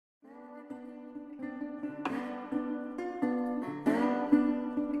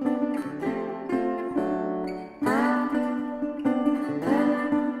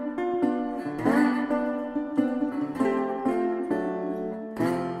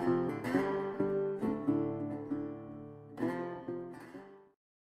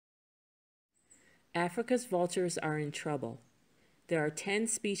Africa's vultures are in trouble. There are 10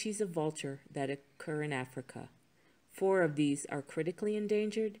 species of vulture that occur in Africa. 4 of these are critically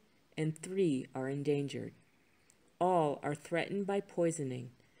endangered and 3 are endangered. All are threatened by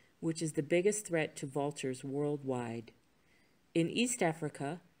poisoning, which is the biggest threat to vultures worldwide. In East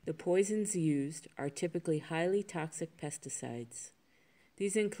Africa, the poisons used are typically highly toxic pesticides.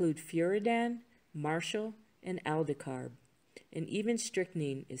 These include furadan, marshal, and aldicarb, and even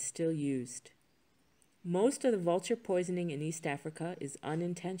strychnine is still used. Most of the vulture poisoning in East Africa is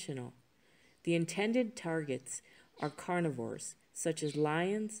unintentional. The intended targets are carnivores, such as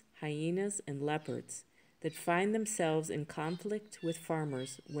lions, hyenas, and leopards, that find themselves in conflict with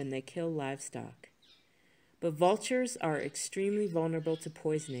farmers when they kill livestock. But vultures are extremely vulnerable to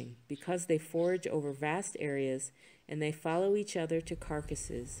poisoning because they forage over vast areas and they follow each other to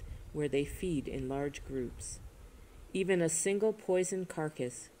carcasses where they feed in large groups. Even a single poisoned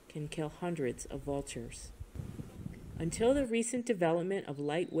carcass can kill hundreds of vultures. Until the recent development of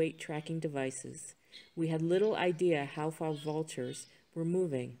lightweight tracking devices, we had little idea how far vultures were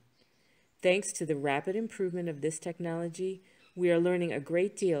moving. Thanks to the rapid improvement of this technology, we are learning a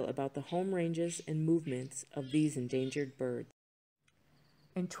great deal about the home ranges and movements of these endangered birds.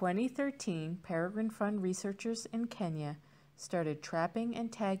 In 2013, Peregrine Fund researchers in Kenya started trapping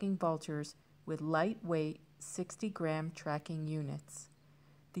and tagging vultures with lightweight 60-gram tracking units.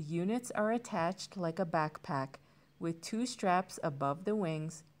 The units are attached like a backpack with 2 straps above the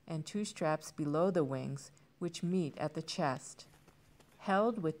wings and 2 straps below the wings, which meet at the chest.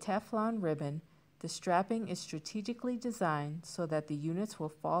 Held with Teflon ribbon, the strapping is strategically designed so that the units will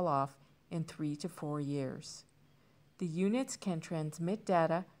fall off in 3 to 4 years. The units can transmit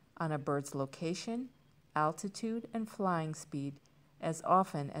data on a bird's location, altitude, and flying speed as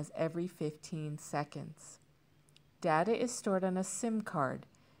often as every 15 seconds. Data is stored on a SIM card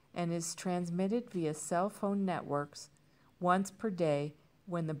and is transmitted via cell phone networks once per day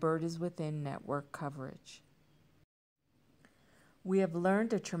when the bird is within network coverage. We have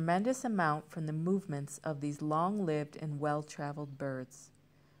learned a tremendous amount from the movements of these long-lived and well-traveled birds.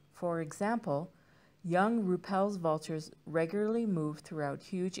 For example, young Ruppel's vultures regularly move throughout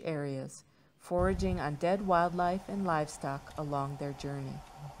huge areas, foraging on dead wildlife and livestock along their journey.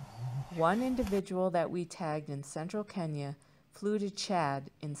 One individual that we tagged in central Kenya flew to Chad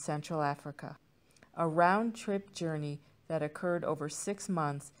in Central Africa, a round-trip journey that occurred over 6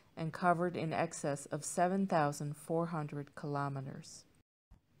 months and covered in excess of 7,400 kilometers.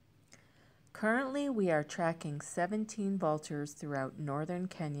 Currently, we are tracking 17 vultures throughout northern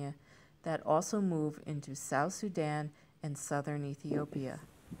Kenya that also move into South Sudan and southern Ethiopia.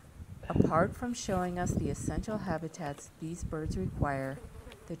 Apart from showing us the essential habitats these birds require,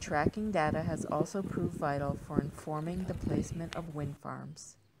 the tracking data has also proved vital for informing the placement of wind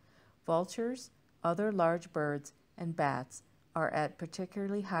farms. Vultures, other large birds, and bats are at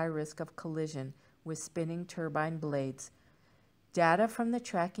particularly high risk of collision with spinning turbine blades. Data from the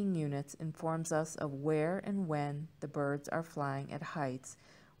tracking units informs us of where and when the birds are flying at heights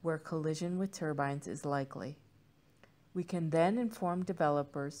where collision with turbines is likely. We can then inform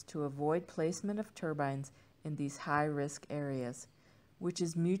developers to avoid placement of turbines in these high-risk areas, which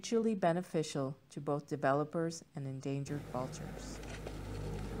is mutually beneficial to both developers and endangered vultures.